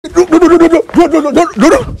No, no, no, no, no, no, no, no, no, no,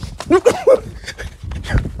 no.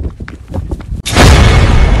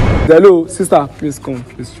 Hello, sister, please come,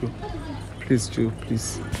 please chill. Please chill,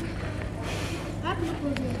 please.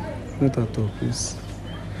 Not at all, please.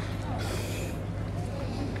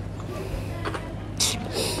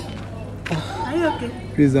 Are you okay?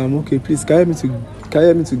 Please, I'm okay. Please, can you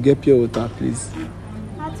help me to get pure water, please?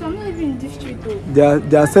 I'm not even in this street though.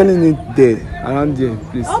 They are selling it there, around there,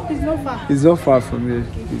 please. I hope it's not far. It's not far from here,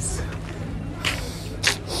 please.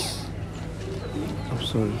 I'm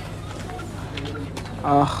sorry.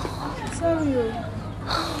 Sorry.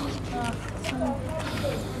 Sorry.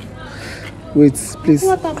 Wait, please.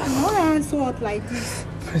 What happened? Why am I so hot like this?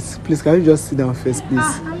 Please, can you just sit down first, please?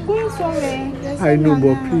 I'm going somewhere. I know,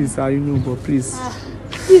 but please.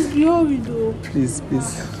 Please be hurried though. Please.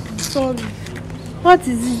 Sorry. What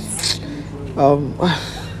is it?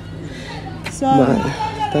 Sorry.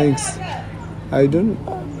 Thanks. I don't.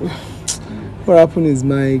 What happened is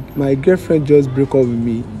my girlfriend just broke up with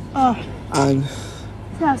me. And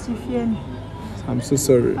See as you fear me. I'm so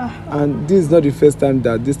sorry. And this is not the first time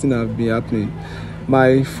that this thing has been happening.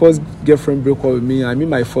 My first girlfriend broke up with me. I mean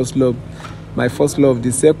my first love,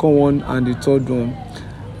 the second one and the third one.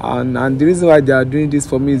 And the reason why they are doing this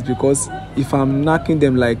for me is because if I'm knocking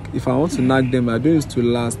them, like if I want to knock them, I don't used to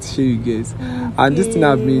last. Share you guys. Okay. And this thing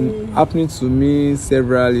have been happening to me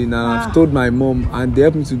severally now. I've told my mom and they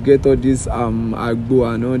helped me to get all this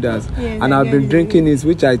agbo and all that. Yeah, and I've been drinking it,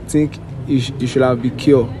 which I think it should have been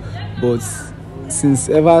cured. But since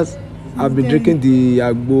ever I've been drinking the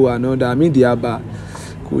agbo and all that, I mean the aba,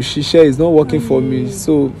 shisha is not working for me.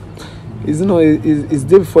 So it's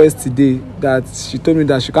day before yesterday that she told me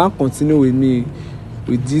that she can't continue with me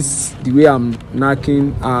with this, the way I'm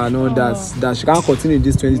knocking and all that she can't continue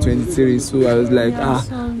this 2023. So I was like,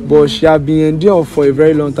 but she have been enduring for a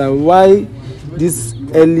very long time. Why this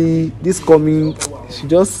coming, she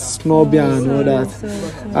just snobbing and all that.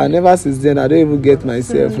 And ever since then, I don't even get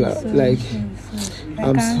myself like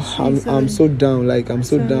I'm so down. Like I'm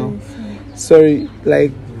so down. Sorry.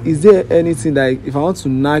 Like, is there anything like if I want to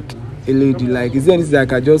knock a lady, like is there anything that I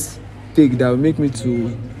can just take that will make me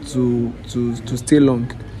to stay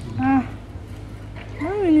long? I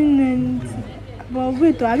don't really know anything. But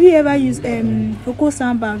wait, have you ever used Coco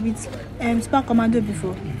Samba with Spark Commando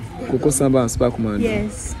before? Coco Samba and Spark Commando?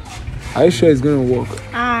 Yes. Are you sure it's gonna work?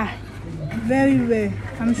 Very well.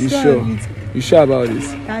 I'm you sure of it. You sure about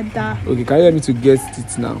this? Dada. Okay, can you help me to get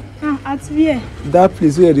it now? At where? That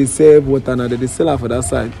place where they sell water now, they sell her for that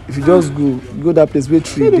side. If you just go that place where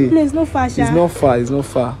 3 days. The place no far, It's not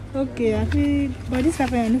far. Okay, I feel, but this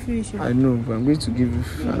happened, I know finish. I know, but I'm going to give you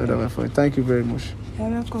another iPhone. Thank you very much. You're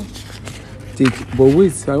welcome. But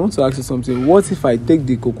wait, I want to ask you something. What if I take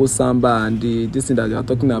the Coco Samba and this thing that you are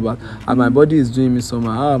talking about, and my body is doing me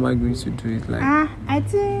somehow? How am I going to do it? Like, I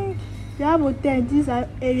think you have hotel in this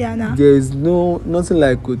area now. There is nothing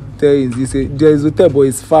like hotel in this area. There is hotel, but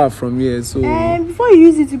it's far from here. So before you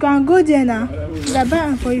use it, you can go there now. If I buy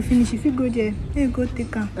them for you finish, if you go there, then you go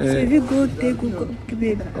take them. So if you go take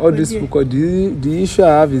babe. All this hookup, the issue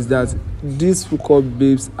I have is that these hookup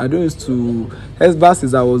babes, I don't used to. Ever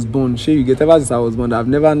since I was born, ever since I was born, I've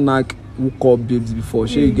never knocked hookup babes before.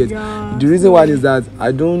 You get. The reason why is that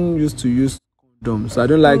I don't used to use condom, so I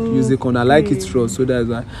don't like using condom. I like it raw, so that's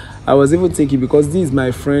why I was even thinking, because this is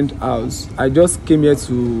my friend's house. I just came here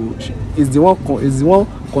to. Is the one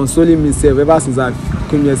consoling myself ever since I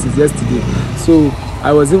came here since yesterday. So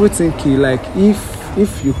I was even thinking, like,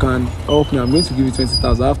 if you can help me, I'm going to give you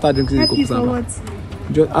 20,000 after drinking the Coco Samba.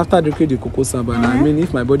 Just after drinking the Coco Samba, I mean,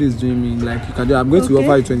 if my body is doing me, like, you can do. I'm going to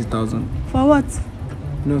offer you 20,000. For what?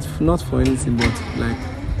 Not for anything, but like.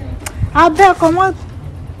 I beg, come on,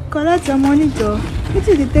 collect your money, Joe. What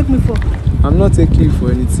did they take me for? I'm not taking you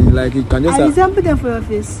for anything. Like, you can just. I resemble them for your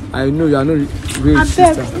face. I know you are not rich. I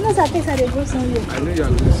beg. You know that they go somewhere. I know you are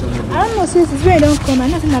going somewhere. I don't know since it's where you don't come. I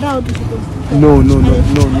know that how to go. No. It's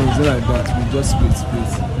not like that. We just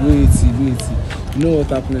wait. You know what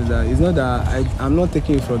happened is that it's not that I'm not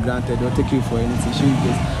taking you for granted or taking you for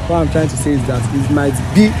anything. What I'm trying to say is that it might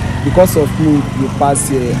be because of me you pass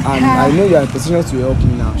here, and I know you are in position to help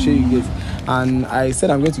me now. And I said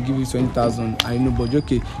I'm going to give you 20,000. I know, but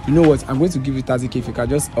okay, you know what? I'm going to give you 30K if you can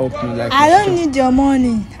just help me. Like, I don't need your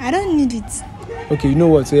money. I don't need it. Okay, you know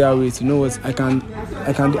what? So yeah, wait. You know what?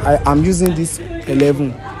 I'm using this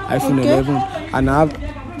iPhone 11, and I have.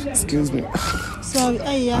 Excuse me.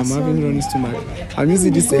 Sorry, I'm having running stomach. I'm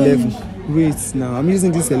using this 11. Wait now, I'm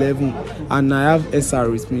using this 11, and I have SR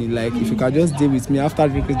with me. Like, if you can just deal with me after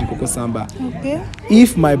drinking the Coco Samba. Okay.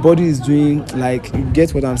 If my body is doing, like, you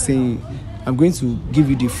get what I'm saying, I'm going to give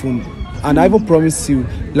you the phone And I even promise you,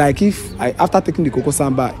 like if I after taking the cocoa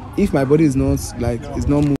samba, if my body is not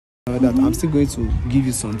moving that, I'm still going to give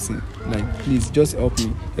you something. Like please just help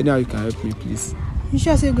me. Anyhow you can help me, please. You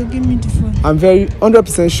sure say you go give me the phone? I'm very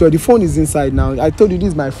 100% sure the phone is inside now. I told you this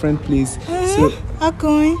is my friend place. So how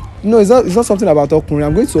come? no, it's not something about Okunrin.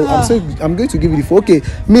 I'm going to give you the phone. Okay,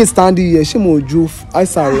 me standing here, Shemoju, I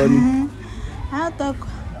saw running. I'll talk.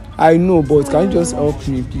 I know, but can you just help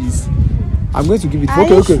me, please? I'm going to give it.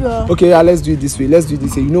 Sure? Okay. Yeah, let's do it this way.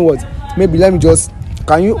 You know what? Maybe let me just.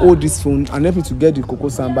 Can you hold this phone and help me to get the Coco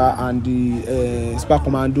Samba and the Spark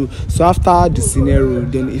Commando? So after the scenario,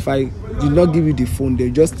 then if I did not give you the phone,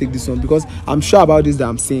 then just take this one because I'm sure about this that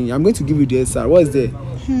I'm saying. I'm going to give you the SR. What is there?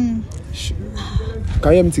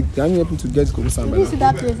 Can you help me to get Coco Samba? You see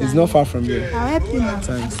that place? It's not far from here. I'll help you now.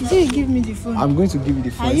 Thanks. You say you give me the phone. I'm going to give you the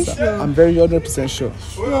phone. Are you sure? I'm very 100% sure.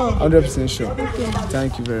 Sure. 100% sure. Okay.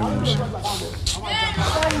 Thank you very much. I'm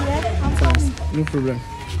Thanks. coming. No problem.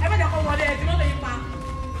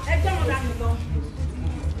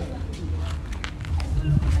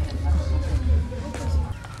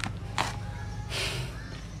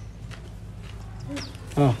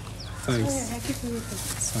 Oh, thanks. I keep it with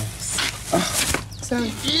Thanks. Sorry.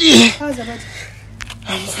 How's about it?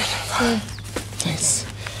 Sorry. Thanks.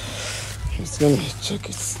 Let me check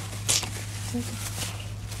it. Okay.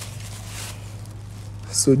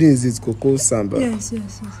 So this is Coco Samba. Yes.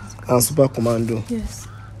 And Super Commando. Yes.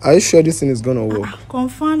 Are you sure this thing is gonna work?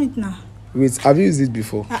 Confirm it now. Wait, have you used it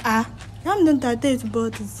before? Don't tell you to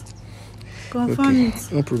bought it. Confirm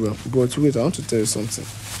it. No problem. But wait, I want to tell you something.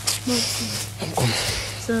 I'm coming.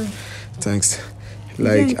 Sorry. Thanks.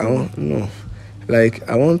 Like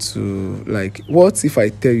I want to what if I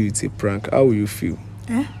tell you it's a prank? How will you feel?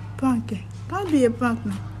 Prank. Can't be a prank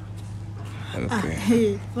now. Okay.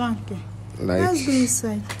 Hey, prank. Like Let's go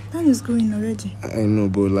inside. Time is going already. I know,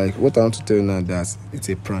 but like what I want to tell you now that it's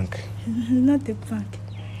a prank. Not a prank.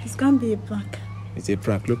 It's gonna be a prank. It's a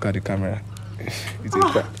prank. Look at the camera. It's a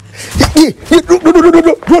prank.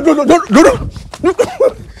 No.